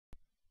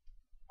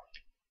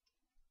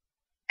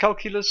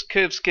Calculus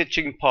Curve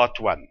Sketching Part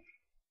 1.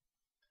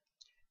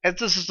 As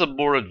this is a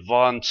more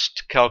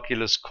advanced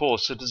calculus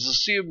course, it is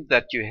assumed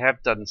that you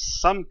have done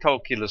some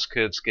calculus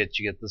curve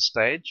sketching at this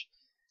stage,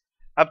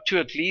 up to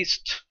at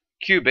least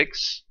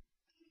cubics,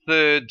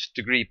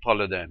 third-degree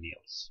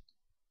polynomials.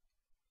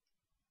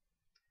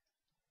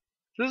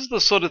 This is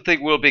the sort of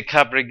thing we'll be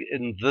covering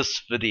in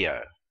this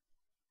video.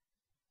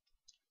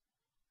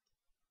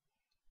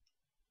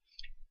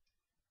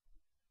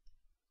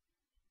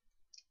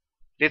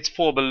 Let's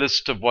form a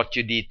list of what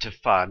you need to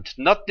find.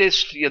 Not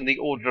necessarily in the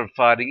order of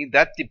finding,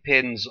 that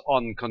depends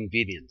on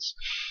convenience.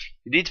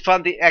 You need to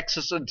find the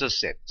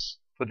axis-intercepts.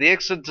 For the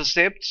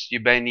x-intercepts,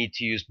 you may need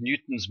to use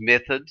Newton's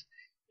method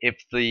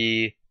if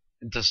the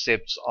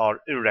intercepts are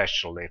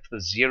irrational, if the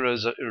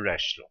zeros are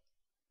irrational.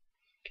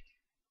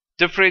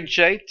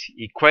 Differentiate,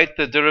 equate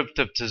the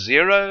derivative to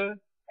 0,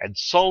 and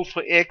solve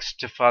for x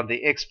to find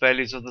the x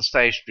values of the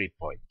stationary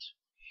point.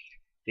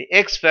 The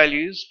x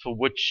values for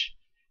which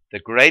the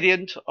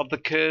gradient of the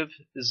curve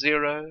is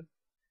 0,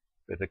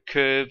 where the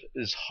curve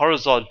is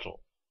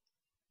horizontal,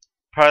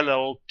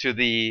 parallel to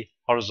the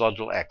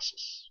horizontal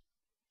axis.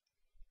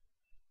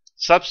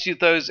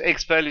 Substitute those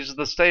x values of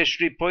the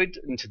stationary point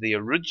into the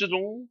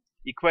original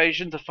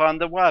equation to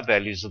find the y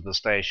values of the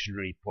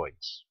stationary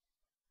points.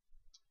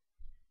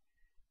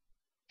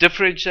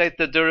 Differentiate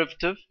the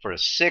derivative for a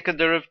second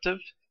derivative,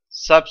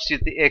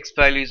 substitute the x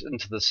values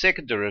into the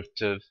second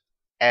derivative,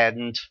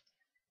 and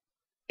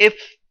if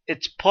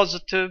it's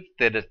positive,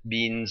 then it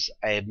means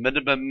a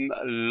minimum,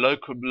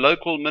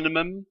 local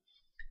minimum.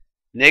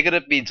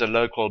 Negative means a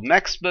local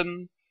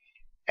maximum.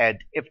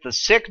 And if the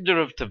second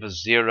derivative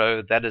is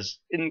 0, that is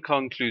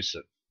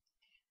inconclusive.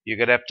 You're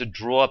going to have to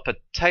draw up a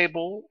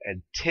table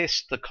and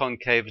test the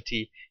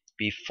concavity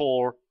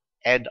before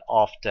and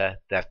after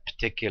that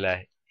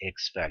particular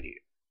x value.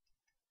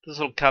 This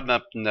will come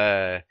up in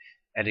an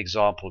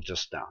example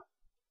just now.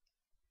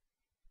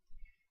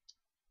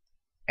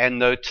 And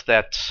note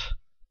that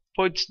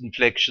points and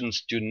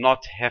inflections do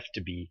not have to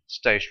be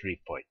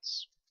stationary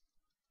points.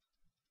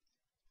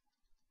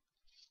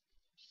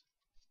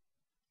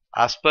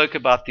 I spoke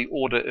about the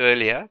order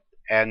earlier,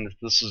 and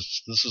this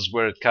is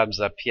where it comes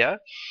up here.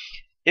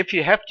 If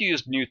you have to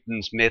use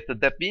Newton's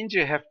method, that means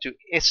you have to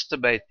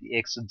estimate the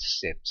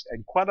x-intercepts,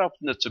 and quite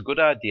often it's a good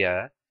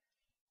idea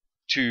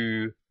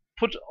to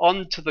put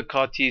onto the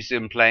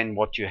Cartesian plane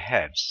what you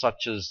have,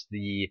 such as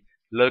the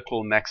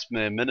local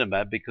maxima and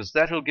minima, because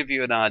that will give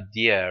you an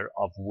idea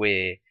of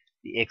where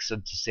the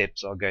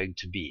x-intercepts are going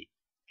to be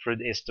for an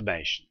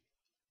estimation.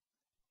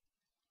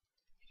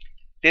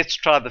 Let's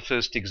try the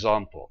first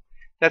example.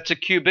 That's a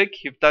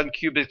cubic. You've done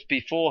cubics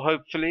before,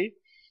 hopefully.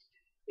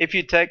 If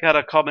you take out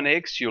a common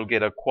x, you'll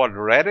get a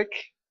quadratic,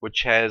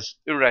 which has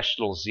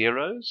irrational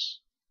zeros.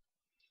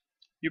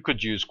 You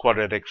could use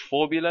quadratic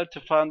formula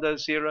to find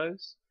those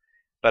zeros.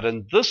 But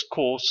in this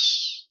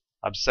course,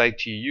 I'm saying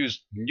to you,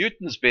 use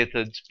Newton's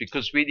method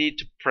because we need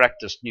to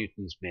practice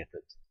Newton's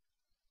method.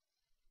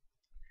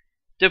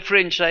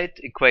 Differentiate,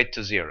 equate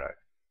to 0.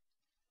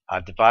 I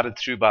divided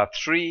through by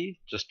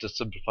 3 just to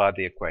simplify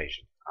the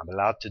equation. I'm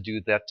allowed to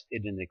do that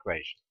in an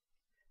equation.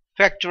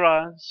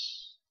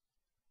 Factorize,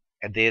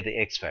 and there are the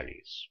x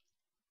values.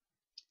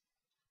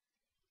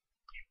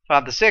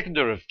 Find the second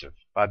derivative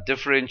by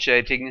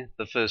differentiating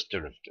the first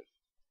derivative.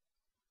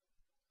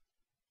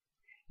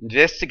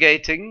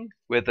 Investigating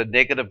whether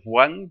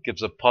 -1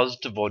 gives a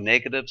positive or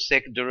negative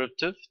second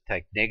derivative.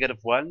 Take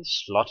 -1,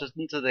 slot it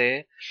into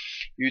there.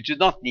 You do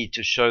not need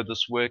to show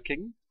this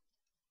working.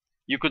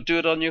 You could do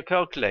it on your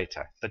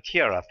calculator, but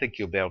here I think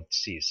you'll be able to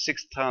see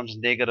 6 times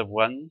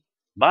 -1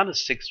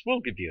 minus 6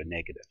 will give you a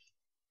negative.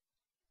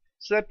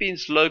 So that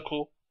means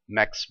local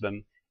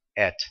maximum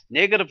at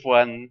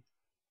 -1.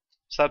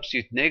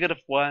 Substitute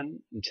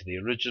 -1 into the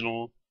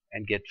original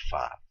and get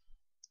 5.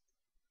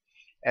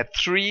 At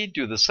 3,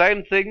 do the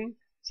same thing.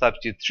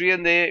 Substitute 3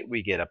 in there.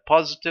 We get a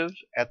positive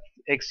at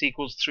x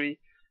equals 3.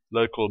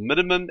 Local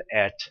minimum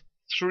at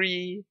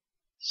 3.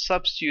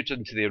 Substitute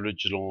into the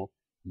original,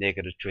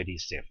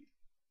 -27.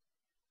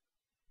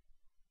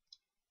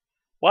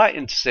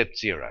 Y-intercept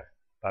 0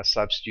 by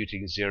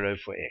substituting 0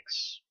 for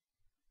x.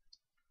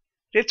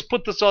 Let's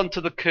put this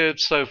onto the curve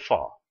so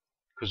far,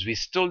 because we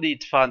still need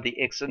to find the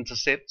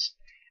x-intercepts,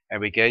 and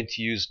we're going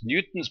to use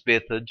Newton's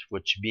method,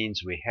 which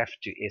means we have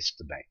to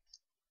estimate.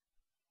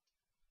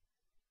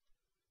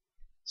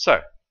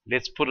 So,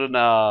 let's put in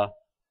our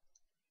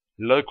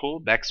local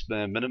maxima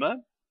and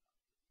minima.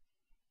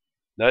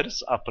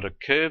 Notice I put a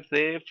curve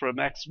there for a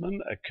maximum,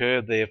 a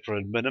curve there for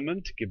a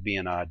minimum to give me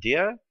an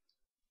idea.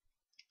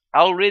 I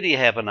already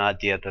have an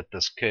idea that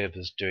this curve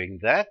is doing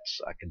that.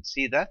 I can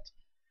see that.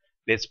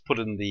 Let's put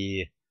in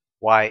the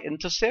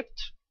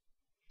y-intercept.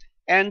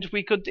 And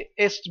we could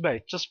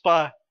estimate just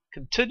by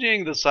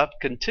continuing this up,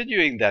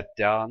 continuing that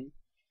down.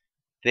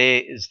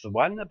 There is the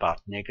one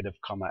about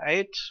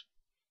 -8.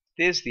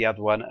 There's the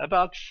other one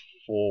about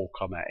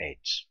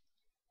 4,8.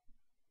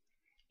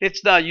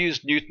 Let's now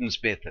use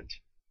Newton's method.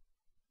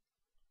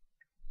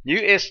 New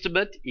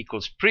estimate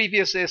equals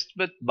previous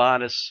estimate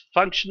minus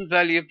function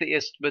value of the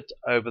estimate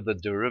over the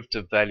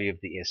derivative value of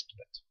the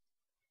estimate.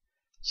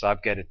 So I'm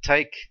going to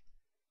take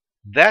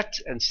that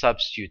and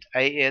substitute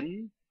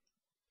an.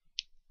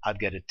 I'm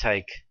going to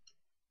take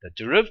the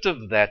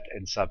derivative of that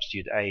and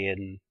substitute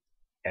an,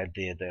 and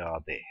there they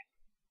are there.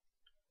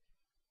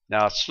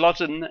 Now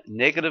slot in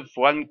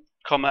 -1,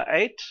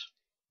 8.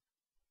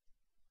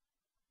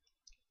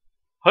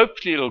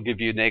 Hopefully it'll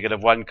give you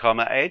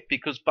 -1, 8,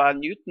 because by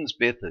Newton's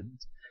method,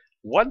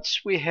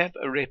 once we have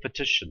a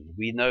repetition,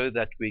 we know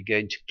that we're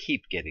going to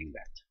keep getting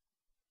that.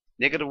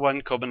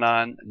 -1,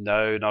 9,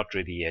 no, not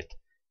really yet.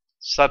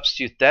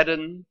 Substitute that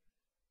in.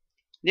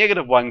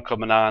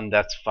 -1, 9,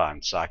 that's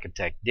fine. So I can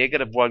take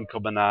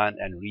 -1, 9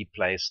 and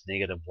replace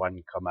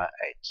 -1,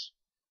 8.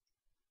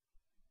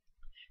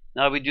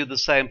 Now we do the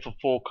same for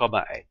 4,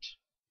 8.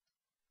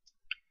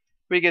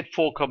 We get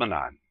 4,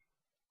 9.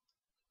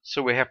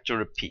 So we have to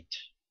repeat.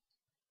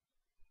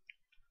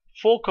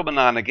 4,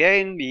 9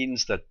 again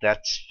means that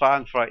that's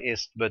fine for our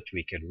estimate.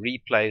 We can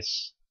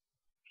replace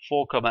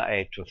 4,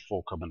 8 with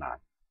 4, 9.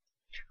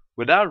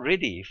 We're now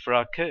ready for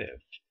our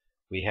curve.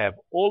 We have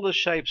all the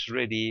shapes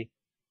ready,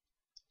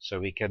 so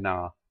we can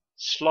now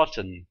slot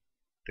in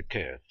the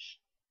curve.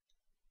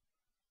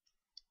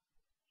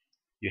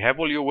 You have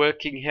all your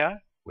working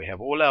here. We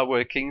have all our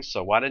workings,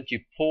 so why don't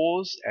you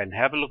pause and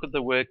have a look at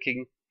the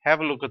working,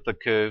 have a look at the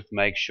curve,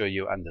 make sure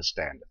you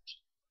understand it.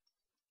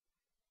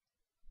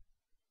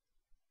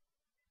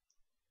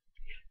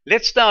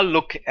 Let's now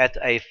look at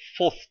a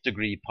 4th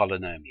degree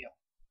polynomial.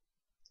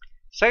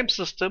 Same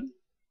system,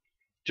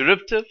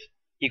 derivative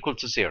equal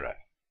to 0.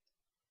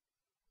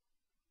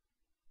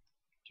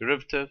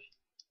 Derivative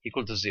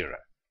equal to 0.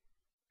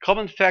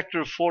 Common factor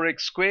of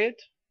 4x squared.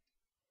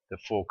 The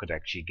 4 could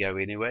actually go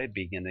anyway,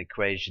 being an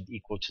equation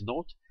equal to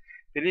 0.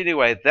 But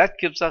anyway, that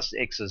gives us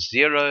x is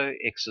 0,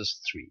 x is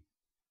 3.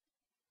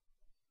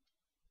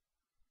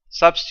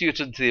 Substitute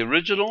into the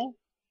original,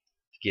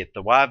 get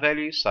the y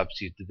value.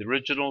 Substitute to the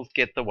original,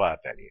 get the y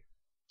value.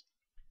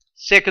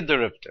 Second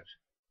derivative,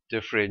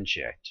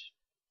 differentiate.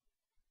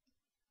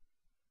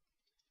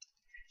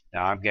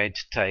 Now I'm going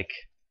to take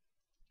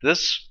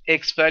this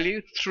x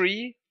value,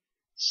 3,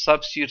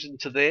 substitute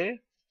into there,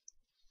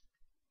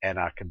 and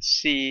I can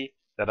see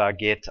that I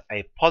get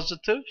a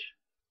positive.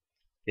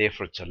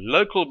 Therefore, it's a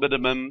local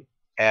minimum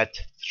at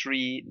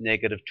 3,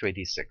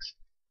 -26.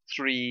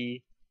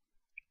 3,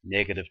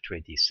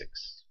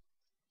 -26.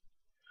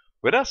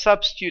 When I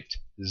substitute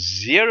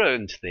 0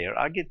 into there,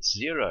 I get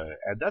 0,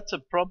 and that's a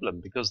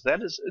problem because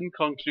that is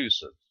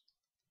inconclusive.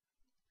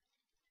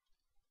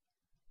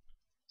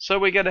 So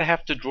we're going to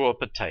have to draw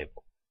up a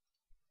table.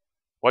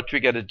 What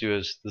we're going to do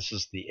is, this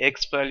is the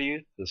x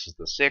value, this is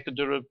the second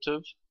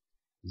derivative,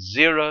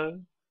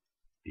 0,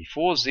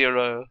 before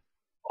 0,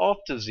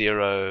 after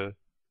 0,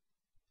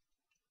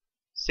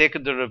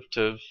 second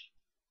derivative,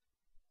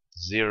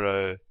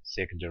 0,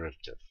 second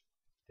derivative.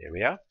 There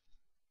we are.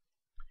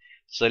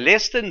 So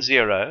less than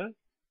 0,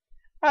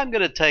 I'm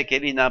going to take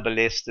any number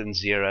less than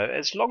 0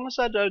 as long as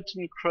I don't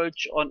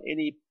encroach on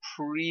any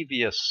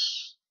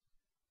previous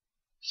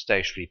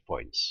stationary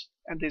points.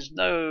 And there's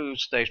no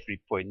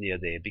stationary point near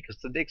there because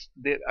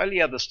the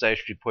only other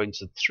stationary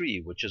points are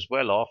 3, which is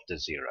well after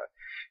 0.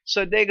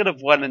 So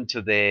 -1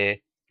 into there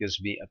gives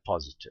me a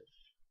positive.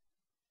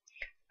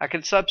 I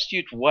can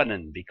substitute 1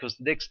 in because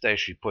the next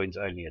stationary point is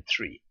only a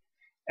 3,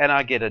 and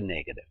I get a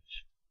negative.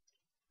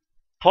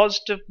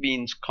 Positive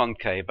means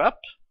concave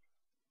up,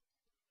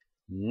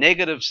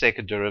 negative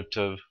second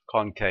derivative,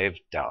 concave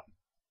down.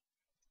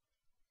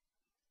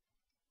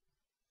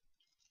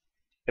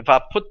 If I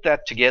put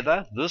that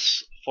together,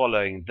 this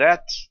following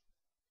that,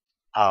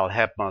 I'll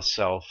have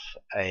myself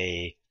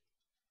a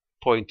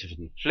point of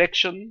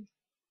inflection,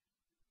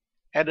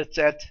 and it's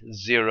at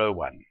 0,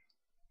 1.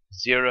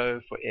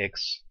 0 for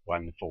x,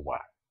 1 for y.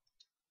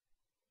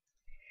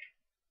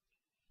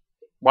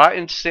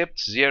 Y-intercept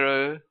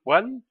 0,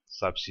 1.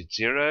 Substitute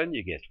 0 and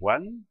you get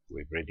 1.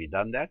 We've already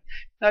done that.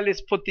 Now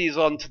let's put these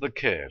onto the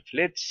curve.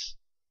 Let's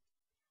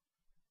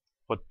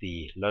put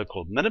the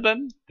local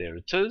minimum. There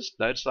it is.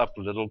 Notice I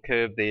put a little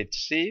curve there to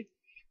see.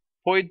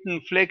 Point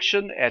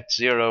inflection at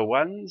 0,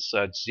 1.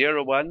 So it's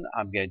 0, 1.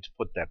 I'm going to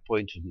put that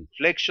point of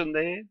inflection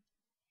there.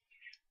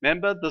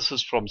 Remember, this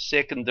is from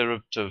second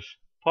derivative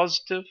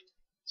positive,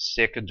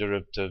 second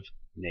derivative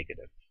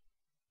negative.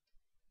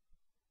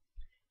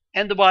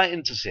 And the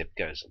y-intercept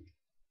goes in.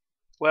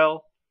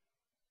 Well,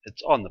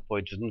 it's on the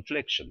point of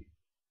inflection.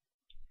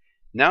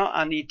 Now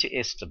I need to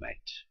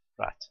estimate.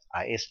 Right,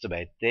 I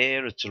estimate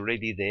there, it's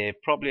already there,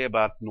 probably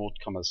about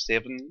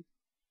 0,7.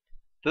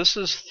 This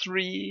is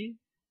 3,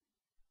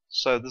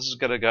 so this is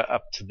going to go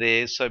up to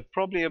there, so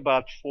probably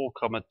about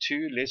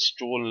 4,2. Let's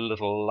draw a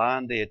little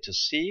line there to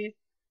see.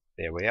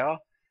 There we are.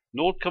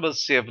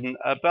 0,7,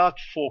 about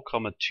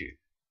 4,2.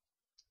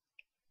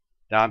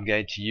 Now I'm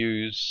going to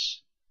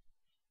use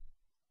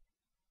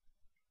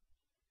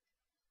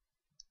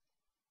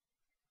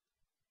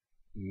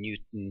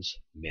Newton's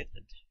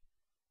method.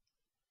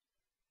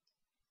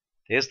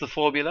 There's the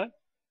formula.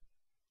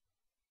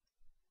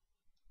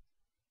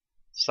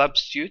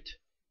 substitute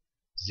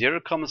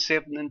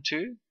 0,7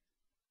 into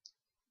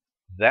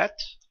that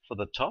for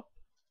the top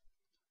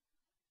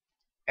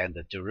and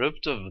the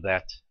derivative of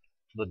that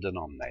for the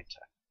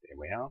denominator. There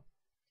we are.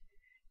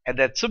 And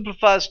that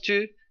simplifies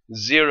to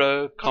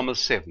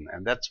 0,7,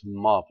 and that's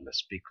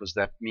marvelous because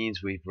that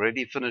means we've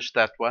already finished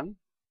that one,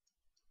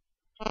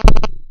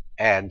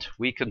 and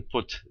we can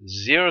put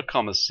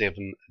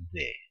 0,7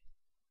 there.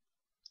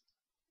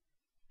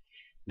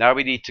 Now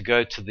we need to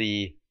go to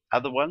the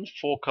other one,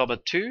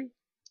 4,2.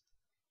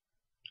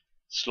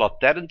 Slot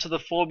that into the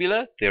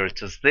formula. There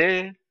it is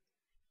there.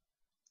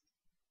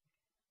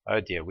 Oh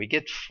dear, we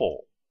get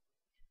 4.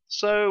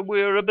 So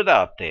we're a bit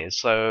out there.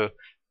 So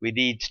we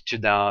need to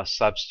now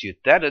substitute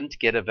that in to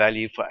get a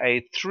value for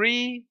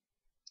A3.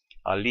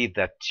 I'll leave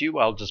that to you.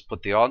 I'll just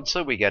put the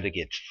answer. We're going to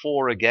get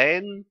 4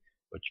 again,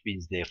 which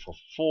means therefore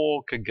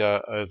 4 can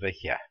go over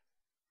here.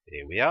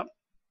 There we are.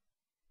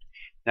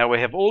 Now we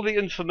have all the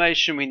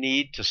information we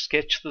need to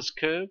sketch this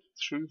curve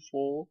through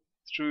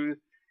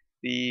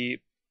the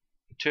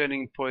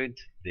turning point.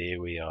 There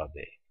we are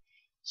there.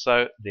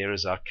 So there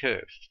is our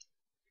curve.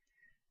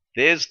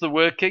 There's the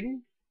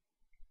working.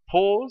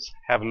 Pause,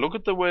 have a look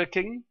at the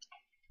working.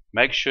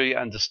 Make sure you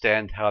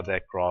understand how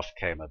that graph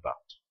came about.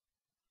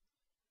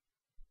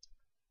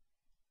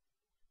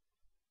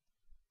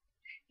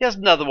 Here's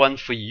another one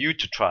for you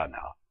to try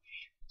now.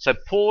 So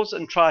pause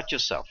and try it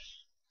yourself.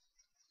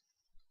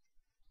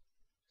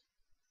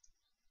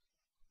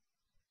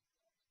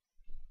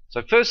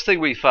 So first thing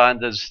we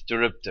find is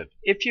derivative.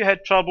 If you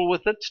had trouble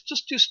with it,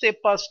 just do step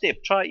by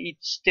step. Try each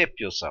step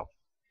yourself.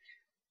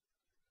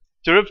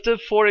 Derivative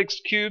 4x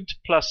cubed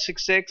plus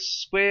 6x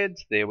squared.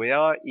 There we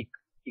are.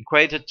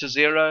 Equated to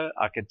 0.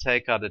 I can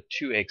take out a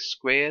 2x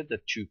squared. The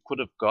 2 could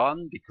have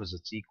gone because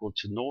it's equal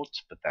to 0,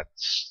 but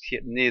that's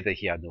neither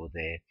here nor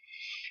there.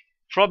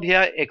 From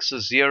here, x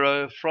is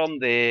 0. From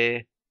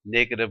there,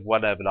 negative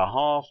 1 over a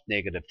half,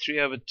 negative 3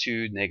 over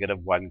 2, negative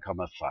 1,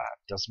 5.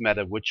 Doesn't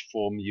matter which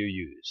form you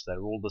use.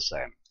 They're all the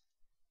same.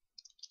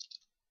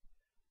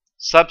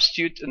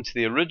 Substitute into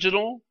the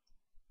original,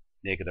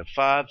 negative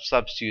 5.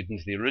 Substitute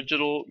into the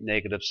original,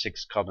 negative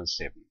 6,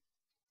 7.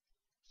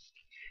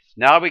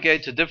 Now we're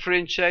going to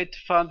differentiate to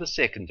find the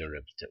second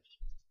derivative.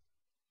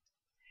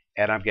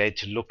 And I'm going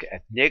to look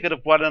at negative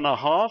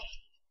 1.5.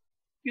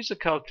 Use a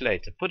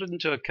calculator. Put it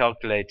into a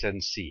calculator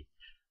and see.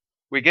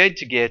 We're going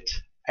to get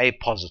a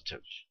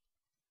positive,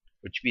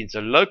 which means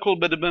a local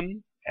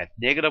minimum at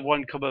negative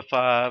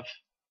 1,5,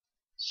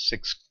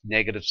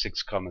 negative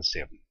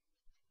 6,7.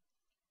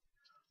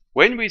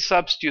 When we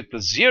substitute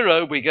the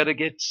 0, we're going to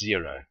get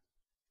 0.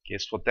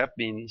 Guess what that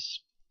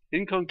means?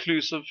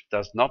 Inconclusive,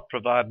 does not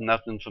provide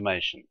enough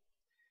information.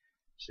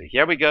 So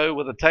here we go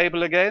with the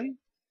table again.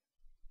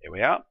 Here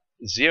we are.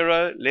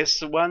 0 less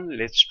than 1.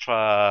 Let's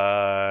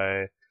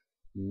try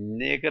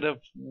negative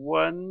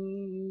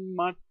 1.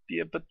 Might be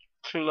a bit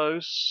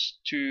close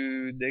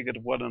to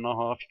negative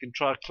 1.5. You can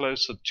try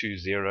closer to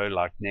 0,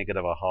 like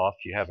negative 0.5.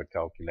 You have a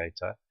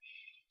calculator.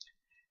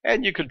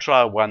 And you can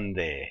try 1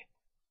 there.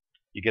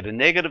 You get a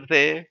negative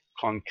there,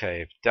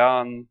 concave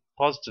down,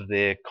 positive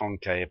there,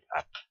 concave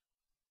up.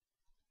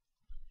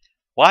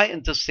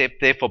 Y-intercept,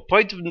 therefore,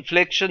 point of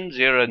inflection,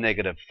 0,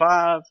 negative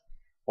 5.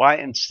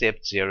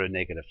 Y-intercept, 0,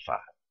 negative 5.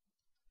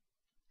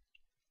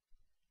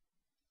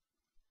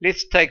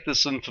 Let's take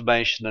this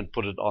information and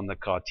put it on the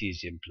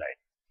Cartesian plane.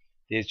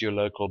 There's your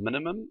local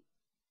minimum.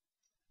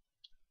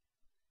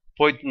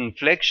 Point of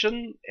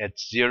inflection at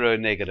 0,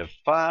 negative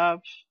 5.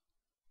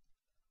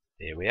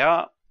 There we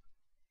are.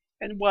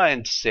 And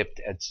y-intercept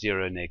at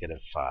 0,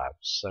 negative 5.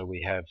 So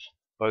we have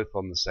both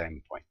on the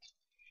same point.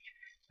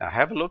 Now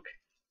have a look.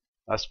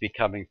 Must be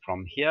coming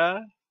from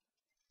here,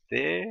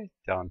 there,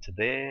 down to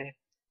there,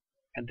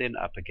 and then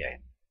up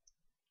again.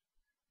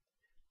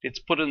 Let's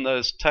put in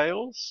those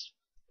tails.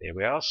 There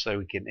we are, so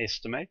we can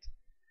estimate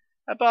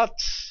about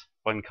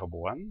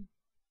 1,1,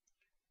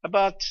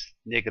 about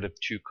negative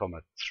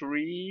 2,3,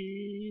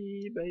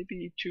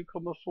 maybe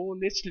 2,4.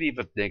 Let's leave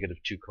it negative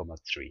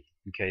 2,3.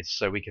 Okay,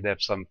 so we can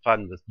have some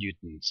fun with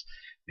Newton's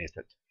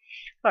method.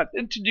 Right,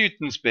 into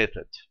Newton's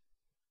method.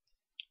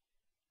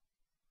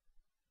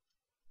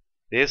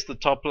 There's the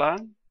top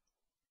line,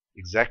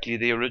 exactly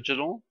the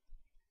original.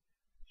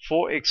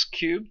 4x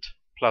cubed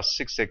plus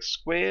 6x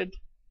squared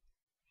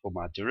for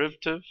my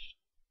derivative.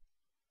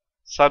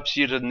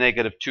 Substitute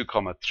negative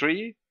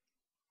 2,3.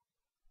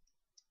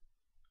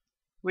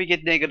 We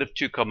get negative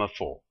 2,4.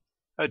 Oh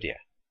dear.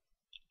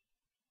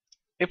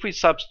 If we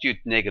substitute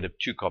negative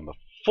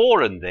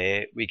 2,4 in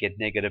there, we get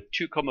negative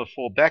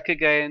 2,4 back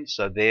again.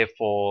 So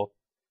therefore,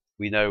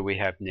 we know we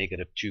have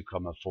negative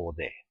 2,4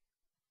 there.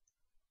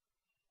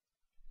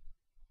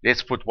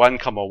 Let's put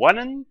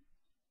 1,1 in.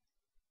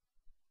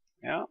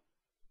 Yeah.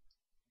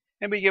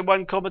 And we get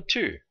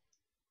 1,2.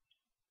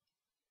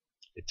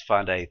 Let's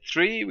find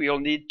A3. We'll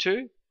need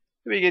 2.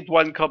 We get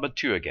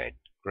 1,2 again.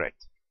 Great.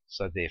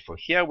 So therefore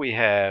here we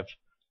have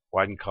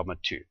 1,2.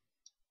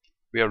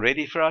 We are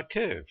ready for our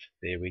curve.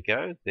 There we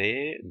go.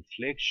 There,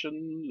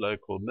 inflection,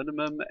 local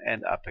minimum,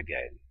 and up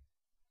again.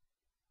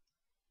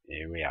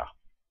 There we are.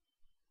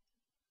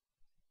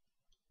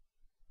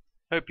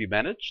 Hope you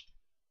managed.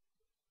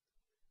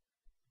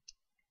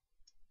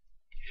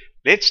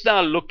 Let's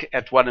now look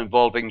at one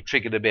involving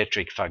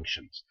trigonometric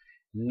functions.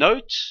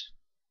 Note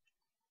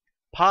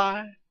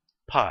pi,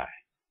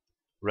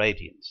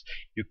 radians.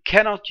 You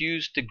cannot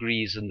use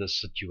degrees in this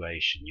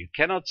situation. You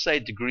cannot say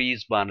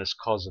degrees minus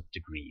cos of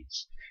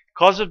degrees.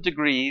 Cos of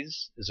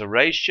degrees is a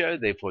ratio,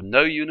 therefore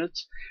no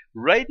units.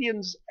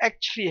 Radians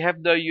actually have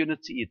no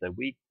units either.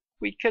 We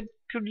could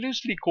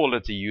loosely call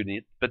it a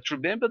unit, but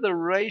remember the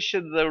ratio,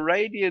 the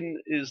radian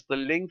is the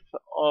length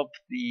of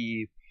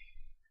the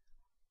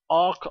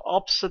arc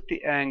opposite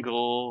the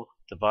angle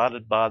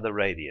divided by the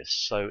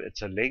radius. So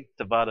it's a length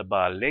divided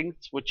by a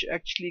length, which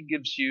actually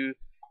gives you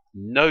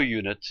no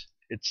unit.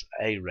 It's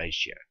a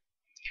ratio.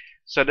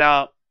 So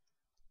now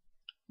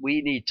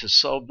we need to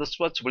solve this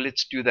one. So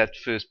let's do that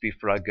first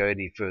before I go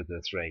any further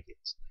with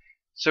radians.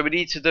 So we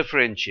need to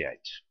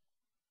differentiate.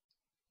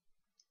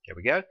 Here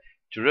we go.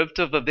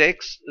 Derivative of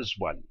x is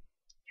 1.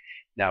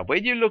 Now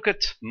when you look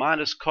at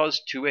minus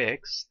cos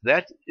 2x,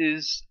 that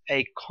is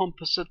a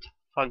composite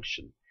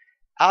function.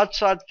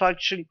 Outside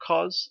function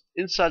cos,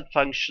 inside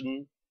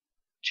function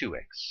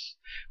 2x.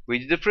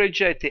 When you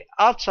differentiate the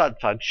outside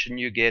function,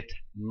 you get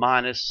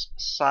minus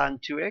sine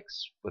 2x,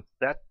 but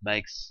that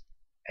makes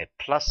a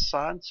plus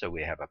sign, so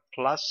we have a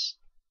plus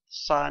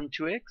sine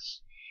 2x.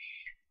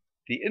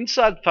 The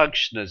inside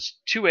function is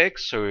 2x,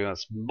 so we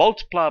must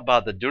multiply by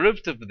the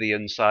derivative of the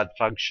inside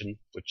function,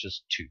 which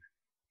is 2.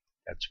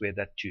 That's where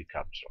that 2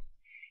 comes from.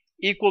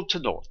 Equal to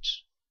 0.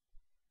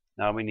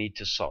 Now we need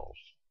to solve.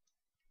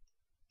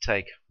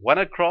 Take 1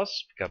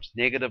 across, becomes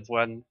negative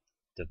 1,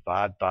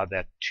 divide by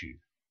that 2.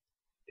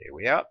 There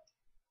we are.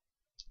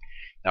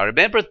 Now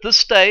remember at this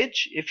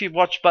stage, if you've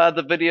watched my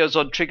other videos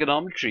on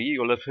trigonometry,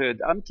 you'll have heard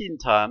umpteen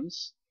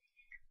times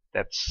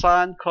that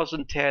sine, cos,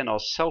 and tan are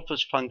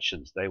selfish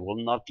functions. They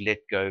will not let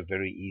go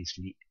very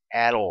easily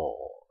at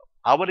all.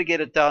 I want to get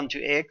it down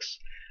to x.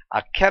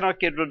 I cannot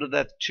get rid of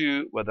that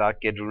 2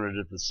 without getting rid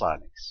of the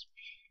sine x.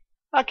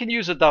 I can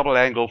use a double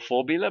angle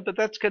formula, but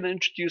that's going to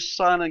introduce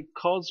sine and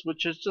cos,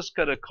 which is just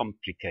going to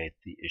complicate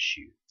the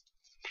issue.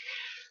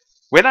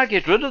 When I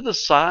get rid of the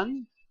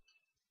sine,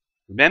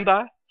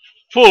 remember,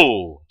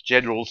 full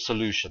general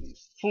solution.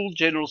 Full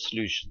general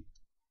solution.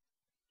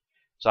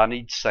 So I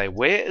need to say,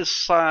 where is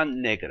sine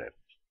negative?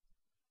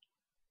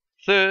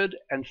 Third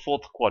and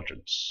fourth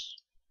quadrants.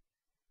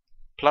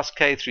 Plus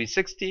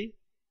k360,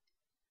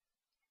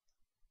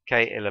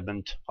 k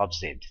element of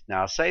z.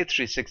 Now I say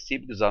 360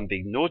 because I'm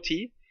being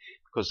naughty.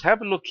 Because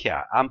have a look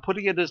here, I'm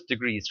putting it as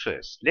degrees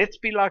first. Let's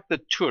be like the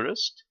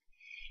tourist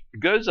who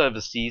goes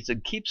overseas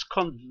and keeps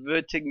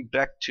converting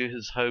back to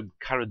his home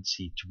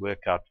currency to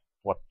work out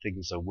what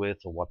things are worth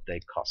or what they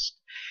cost.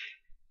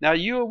 Now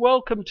you are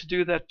welcome to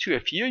do that too.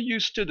 If you're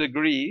used to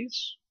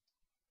degrees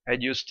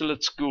and you're still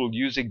at school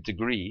using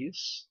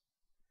degrees,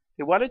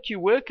 then why don't you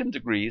work in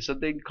degrees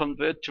and then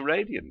convert to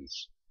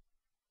radians?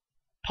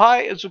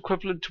 Pi is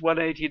equivalent to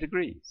 180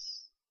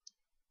 degrees.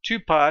 2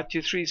 pi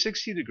to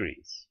 360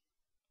 degrees.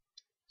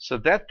 So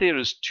that there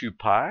is 2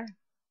 pi,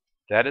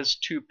 that is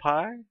 2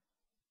 pi,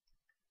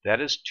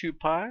 that is 2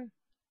 pi,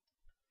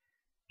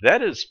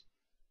 that is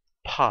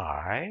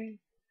pi,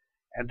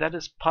 and that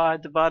is pi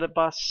divided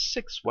by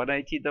 6,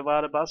 180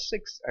 divided by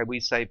 6, and we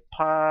say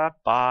pi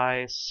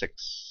by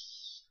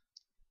 6.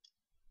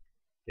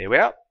 There we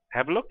are,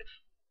 have a look.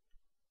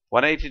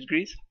 180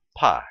 degrees,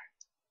 pi,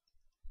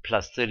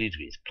 plus 30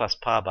 degrees, plus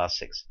pi by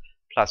 6,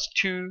 plus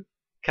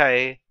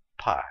 2k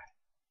pi.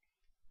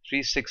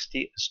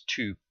 360 is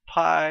 2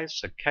 pi,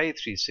 so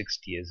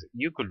k360 is,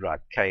 you could write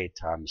k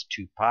times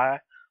 2 pi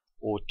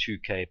or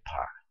 2k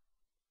pi.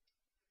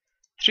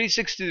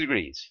 360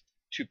 degrees,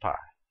 2 pi,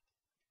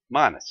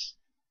 minus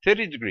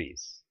 30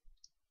 degrees,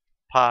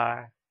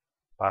 pi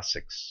by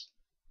 6,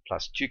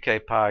 plus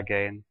 2k pi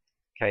again,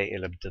 k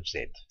element of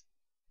z.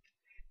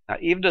 Now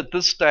even at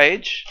this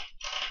stage,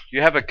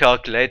 you have a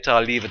calculator,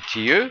 I'll leave it to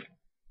you.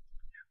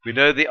 We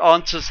know the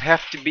answers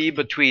have to be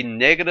between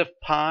negative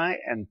pi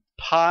and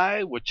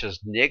pi, which is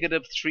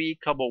negative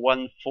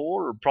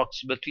 3,14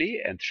 approximately,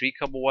 and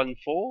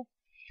 3,14.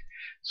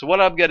 So what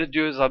I'm going to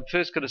do is I'm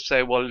first going to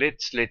say, well,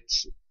 let's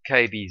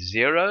k be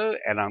 0,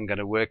 and I'm going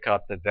to work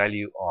out the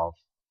value of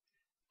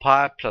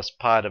pi plus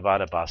pi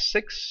divided by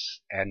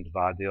 6, and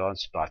divide the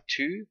answer by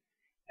 2,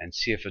 and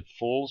see if it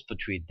falls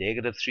between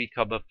negative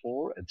 3,4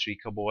 and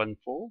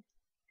 3,14.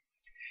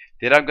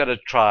 Then I'm going to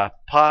try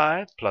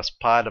pi plus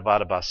pi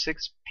divided by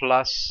 6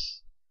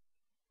 plus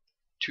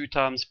 2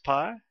 times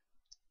pi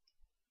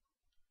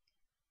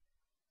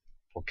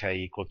for k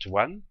equal to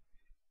 1.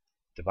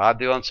 Divide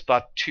the answer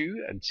by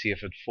 2 and see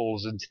if it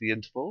falls into the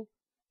interval.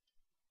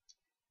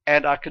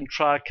 And I can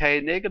try k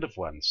negative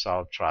 1. So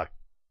I'll try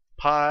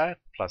pi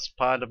plus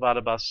pi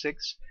divided by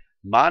 6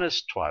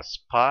 minus twice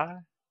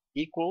pi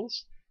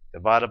equals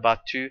divided by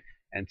 2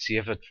 and see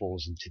if it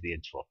falls into the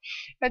interval.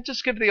 And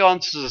just give the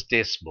answers as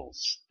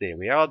decimals. There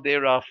we are.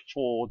 There are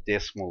 4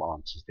 decimal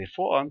answers. There are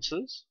 4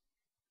 answers.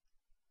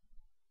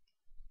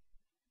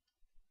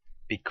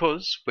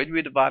 because when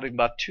we're dividing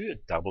by 2,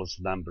 it doubles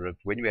the number of,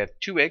 when we have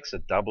 2x,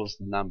 it doubles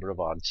the number of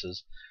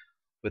answers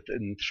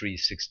within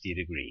 360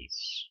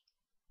 degrees.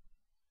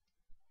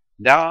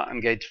 Now I'm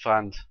going to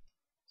find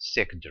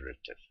second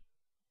derivative.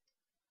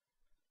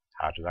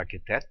 How do I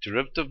get that?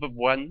 Derivative of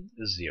 1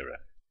 is 0.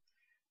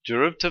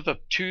 Derivative of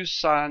 2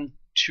 sine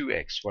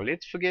 2x. Well,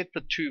 let's forget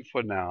the 2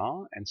 for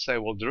now and say,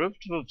 well,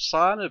 derivative of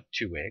sine of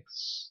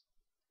 2x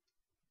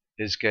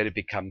is going to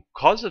become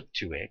cos of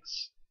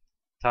 2x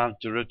times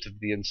derivative of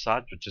the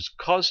inside, which is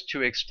cos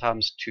 2x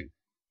times 2.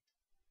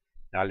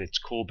 Now let's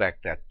call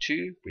back that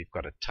 2. We've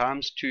got a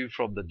times 2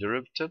 from the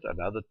derivative,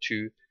 another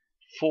 2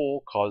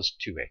 for cos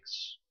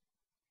 2x.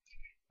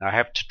 Now I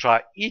have to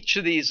try each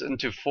of these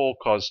into 4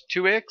 cos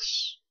 2x.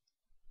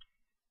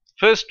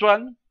 First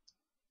one,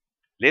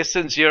 less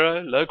than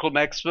 0, local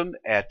maximum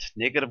at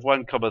negative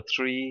 1,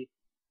 3,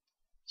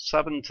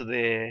 sub into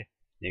there,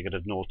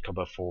 negative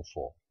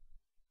 0,44.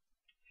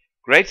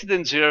 Greater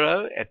than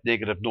 0 at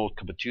negative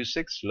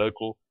 0,26,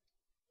 local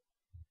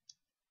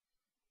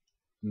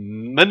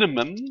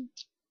minimum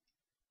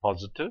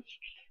positive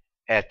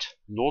at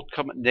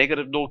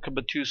negative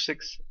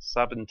 0,26,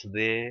 sub into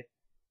there,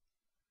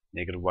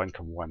 negative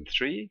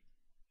 1,13.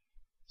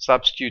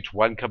 Substitute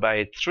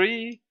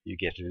 1,83, you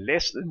get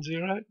less than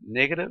 0,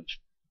 negative.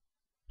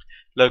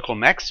 Local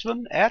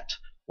maximum at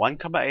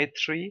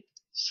 1,83,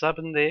 sub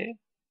in there,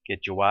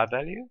 get your y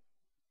value.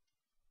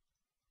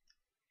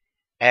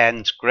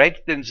 And greater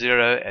than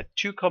 0 at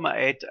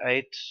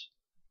 2,88,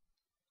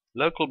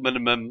 local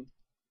minimum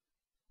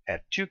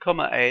at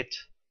 2,8,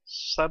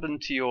 sub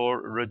into your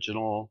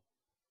original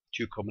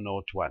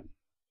 2,01.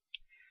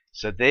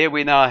 So there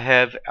we now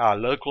have our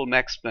local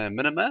maxima and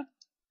minima.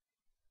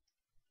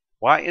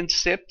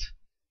 Y-intercept,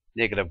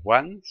 negative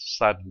 1,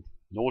 sub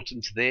 0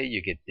 into there,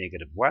 you get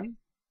negative 1.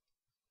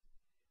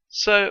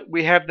 So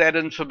we have that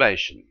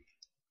information.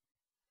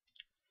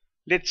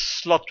 Let's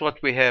slot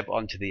what we have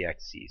onto the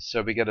axes.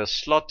 So we're going to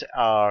slot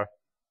our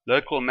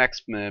local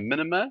maxima and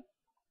minima.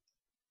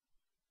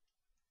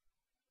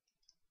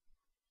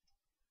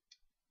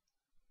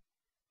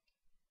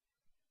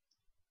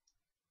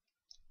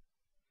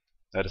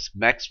 Notice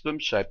maximum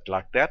shaped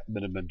like that,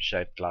 minimum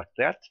shaped like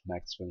that,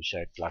 maximum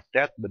shaped like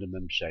that,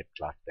 minimum shaped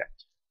like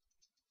that.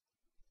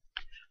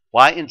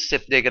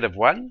 Y-intercept negative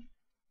 1.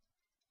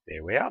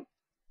 There we are.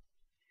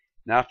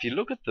 Now if you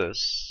look at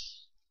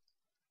this,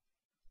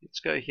 let's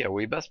go here.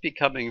 We must be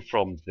coming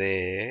from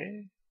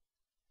there,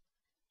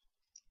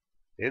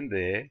 then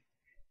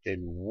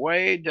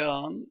way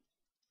down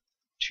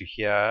to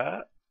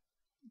here,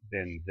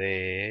 then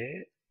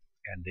there,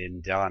 and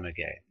then down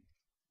again.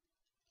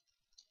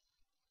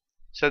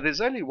 So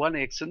there's only one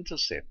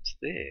x-intercept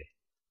there.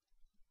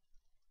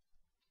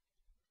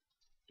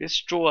 Let's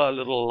draw a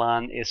little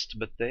line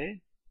estimate there.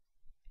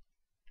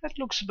 That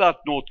looks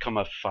about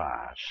 0,5.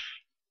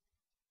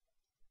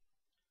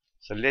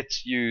 So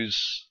let's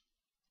use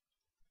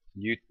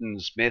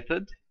Newton's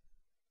method,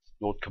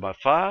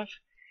 0,5.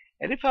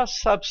 And if I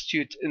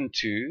substitute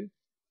into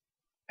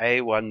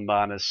a1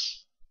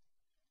 minus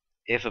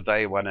f of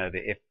a1 over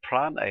f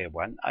prime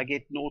a1, I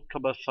get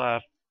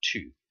 0,52.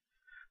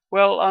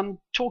 Well, I'm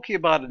talking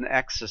about an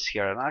axis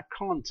here, and I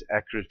can't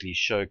accurately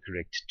show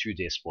correct 2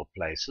 decimal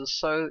places,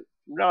 so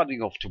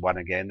rounding off to 1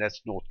 again,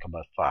 that's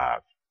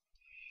 0,5.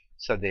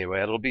 So there we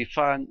are, it'll be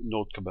fine,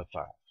 0,5.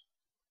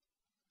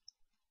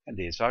 And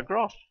there's our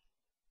graph.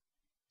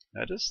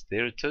 Notice,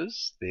 there it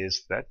is,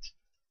 there's that.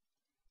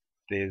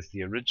 There's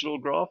the original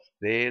graph,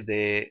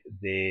 there.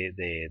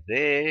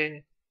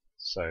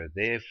 So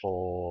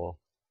therefore,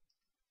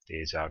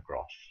 there's our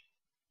graph.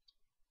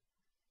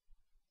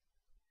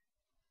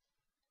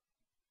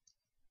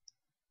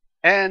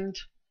 And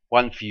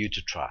one for you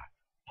to try.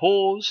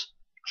 Pause,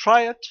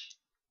 try it,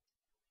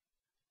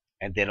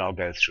 and then I'll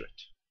go through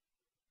it.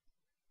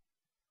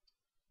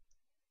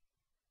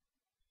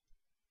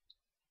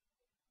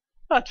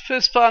 Right,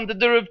 first find the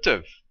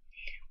derivative.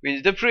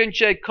 We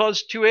differentiate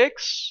cos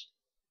 2x,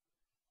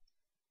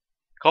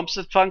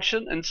 composite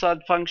function, inside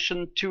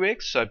function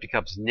 2x, so it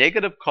becomes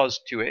negative cos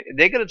 2x,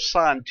 negative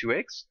sine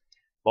 2x,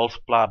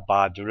 multiplied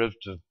by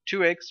derivative of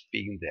 2x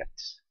being that.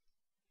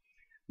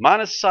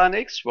 Minus sine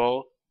x,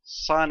 well,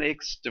 sine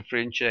x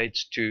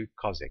differentiates to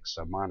cos x,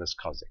 so minus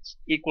cos x,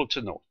 equal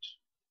to 0.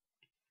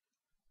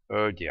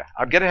 Oh dear,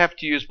 I'm going to have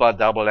to use my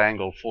double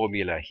angle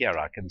formula here,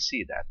 I can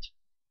see that.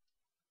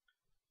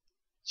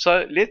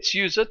 So let's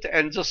use it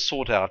and just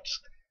sort out.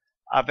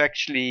 I've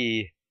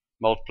actually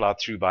multiplied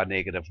through by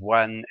negative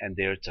 1, and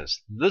there it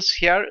is. This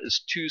here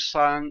is 2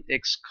 sine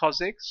x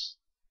cos x,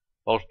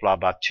 multiplied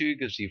by 2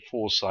 gives you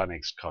 4 sine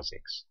x cos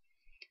x.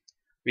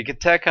 We can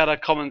take out a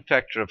common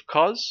factor of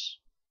cos,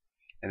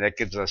 and that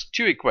gives us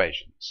 2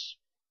 equations.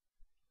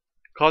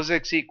 Cos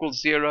x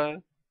equals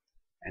 0,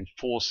 and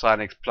 4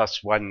 sine x plus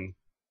 1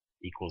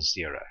 equals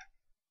 0.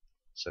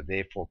 So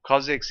therefore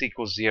cos x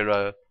equals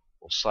 0,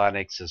 or sine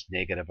x is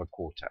negative a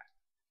quarter.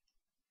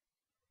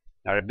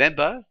 Now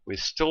remember, we're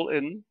still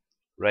in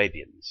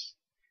radians.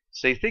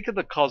 So you think of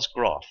the cos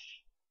graph.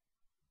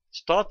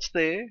 Starts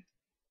there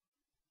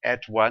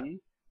at 1,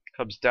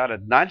 comes down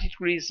at 90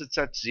 degrees, it's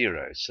at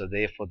 0, so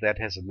therefore that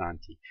has a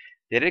 90.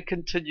 Then it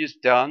continues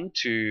down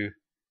to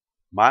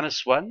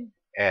 -1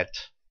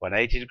 at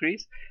 180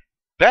 degrees,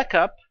 back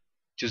up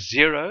to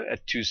 0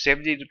 at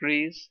 270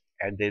 degrees,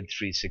 and then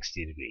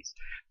 360 degrees.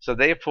 So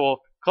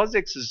therefore, cos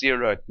x is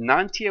 0 at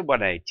 90 and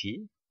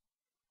 180,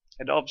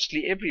 and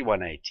obviously every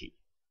 180.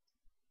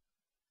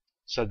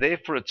 So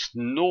therefore it's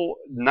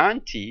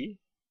 90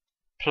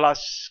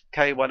 plus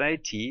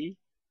k180,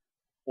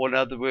 or in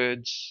other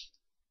words,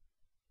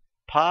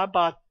 pi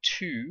by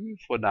 2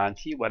 for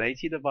 90,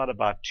 180 divided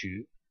by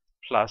 2,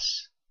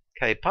 plus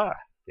k pi.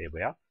 There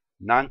we are,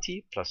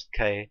 90 plus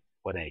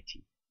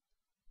k180.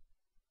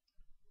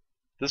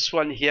 This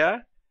one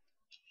here,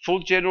 full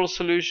general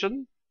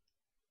solution.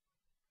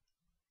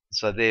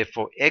 So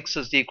therefore x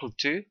is equal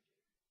to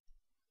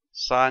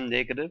sine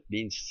negative,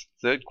 means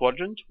third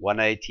quadrant,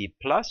 180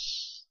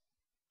 plus,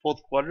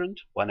 fourth quadrant,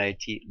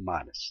 180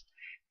 minus.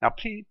 Now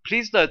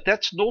please note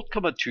that's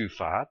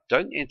 0.25,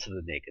 don't enter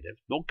the negative,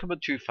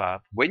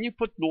 0.25. When you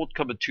put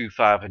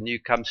 0.25 and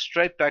you come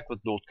straight back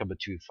with 0.25,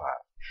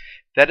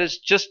 that is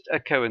just a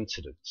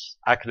coincidence.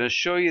 I can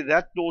assure you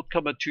that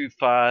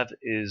 0.25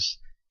 is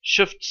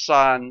shift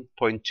sine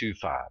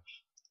 0.25,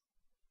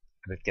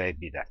 and it gave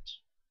me that.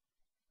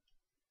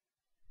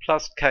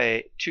 Plus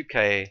k,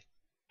 2k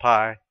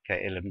pi,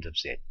 k element of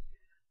z.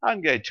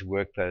 I'm going to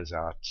work those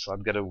out. So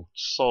I'm going to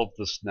solve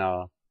this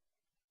now.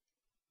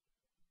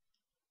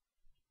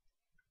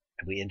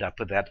 And we end up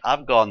with that.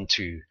 I've gone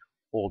to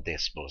all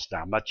decimals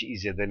now. Much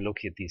easier than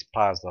looking at these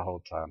pi's the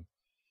whole time.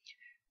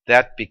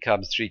 That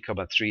becomes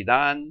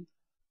 3.39.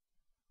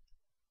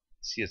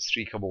 See, it's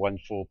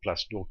 3.14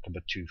 plus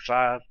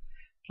 0.25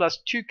 plus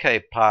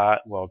 2k pi.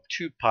 Well,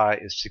 2 pi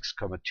is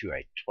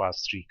 6.28,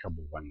 twice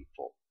 3.14.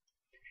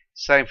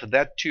 Same for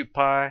that 2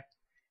 pi.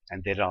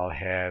 And then I'll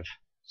have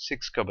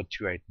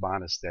 6.28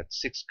 minus that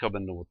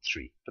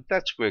 6.03. But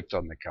that's worked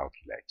on the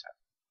calculator.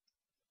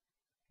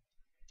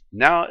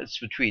 Now it's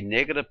between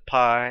negative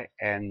pi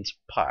and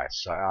pi.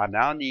 So I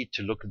now need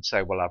to look and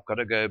say, well, I've got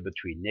to go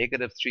between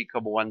negative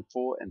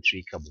 3.14 and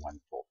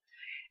 3.14.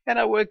 And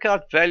I work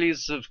out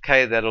values of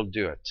k that'll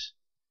do it.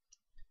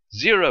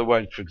 0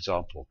 won't, for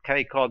example.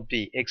 K can't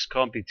be, x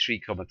can't be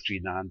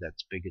 3.39.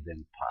 That's bigger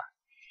than pi.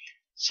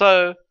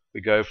 So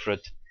we go for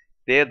it.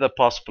 They're the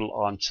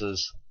possible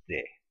answers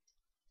there.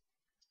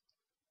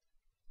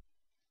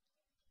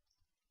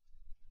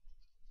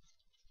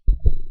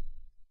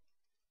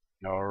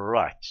 All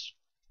right.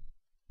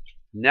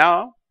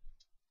 Now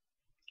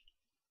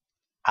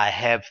I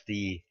have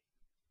the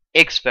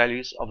x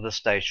values of the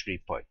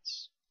stationary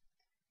points.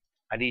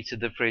 I need to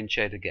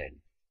differentiate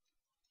again.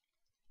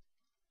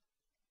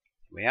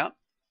 Here we are.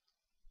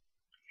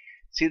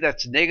 See,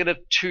 that's negative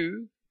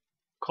 2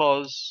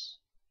 cos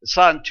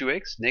sine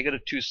 2x,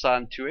 negative 2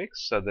 sine 2x,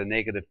 so the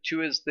negative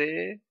 2 is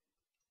there.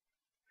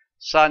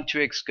 Sine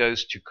 2x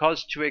goes to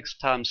cos 2x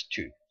times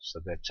 2, so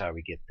that's how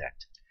we get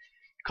that.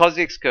 Cos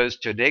x goes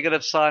to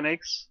negative sine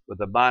x, with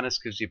a minus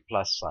gives you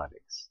plus sine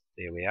x.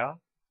 There we are,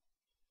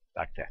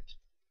 like that.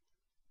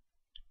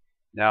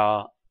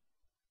 Now,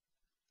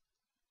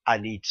 I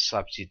need to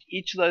substitute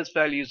each of those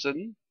values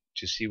in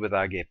to see whether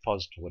I get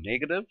positive or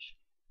negative.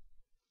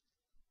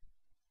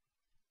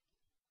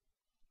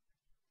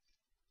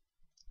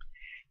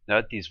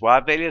 Note these y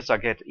values, I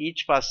get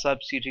each by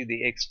substituting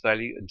the x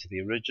value into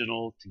the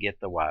original to get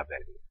the y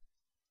value.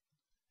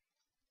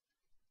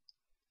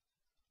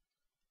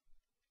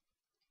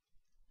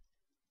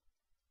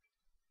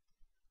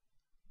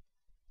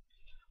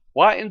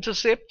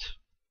 Y-intercept,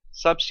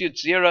 substitute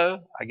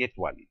 0, I get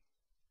 1.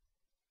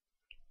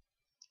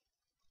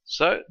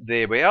 So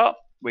there we are.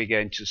 We're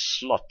going to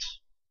slot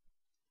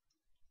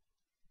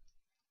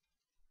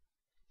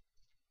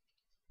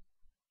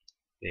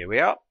there we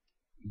are.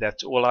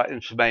 That's all our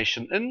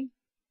information in.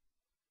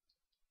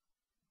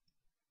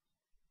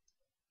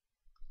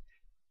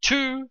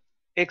 2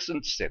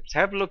 x-intercepts.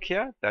 Have a look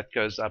here. That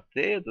goes up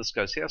there. This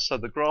goes here. So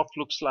the graph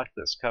looks like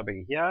this.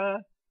 Coming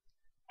here,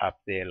 up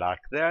there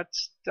like that,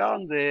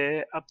 down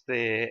there, up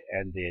there,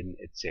 and then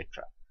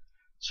etc.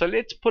 So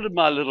let's put in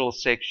my little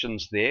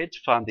sections there to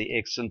find the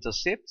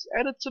x-intercepts.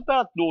 And it's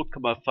about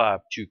 0.5,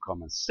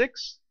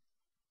 2.6.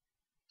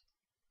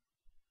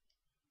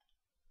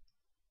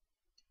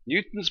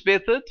 Newton's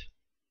method.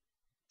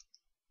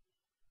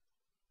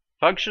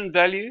 Function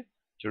value,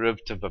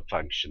 derivative of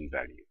function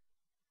value.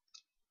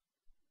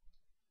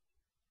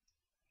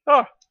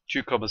 Oh,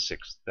 2.6,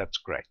 that's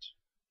great.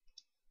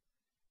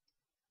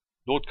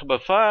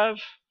 0.5,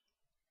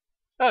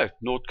 oh,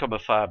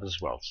 0.5 as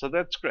well. So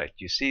that's great.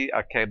 You see,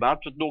 I came out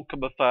with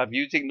 0.5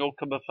 using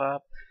 0.5.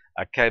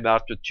 I came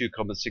out with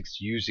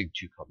 2.6 using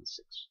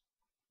 2.6.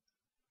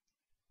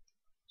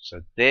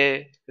 So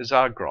there is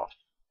our graph.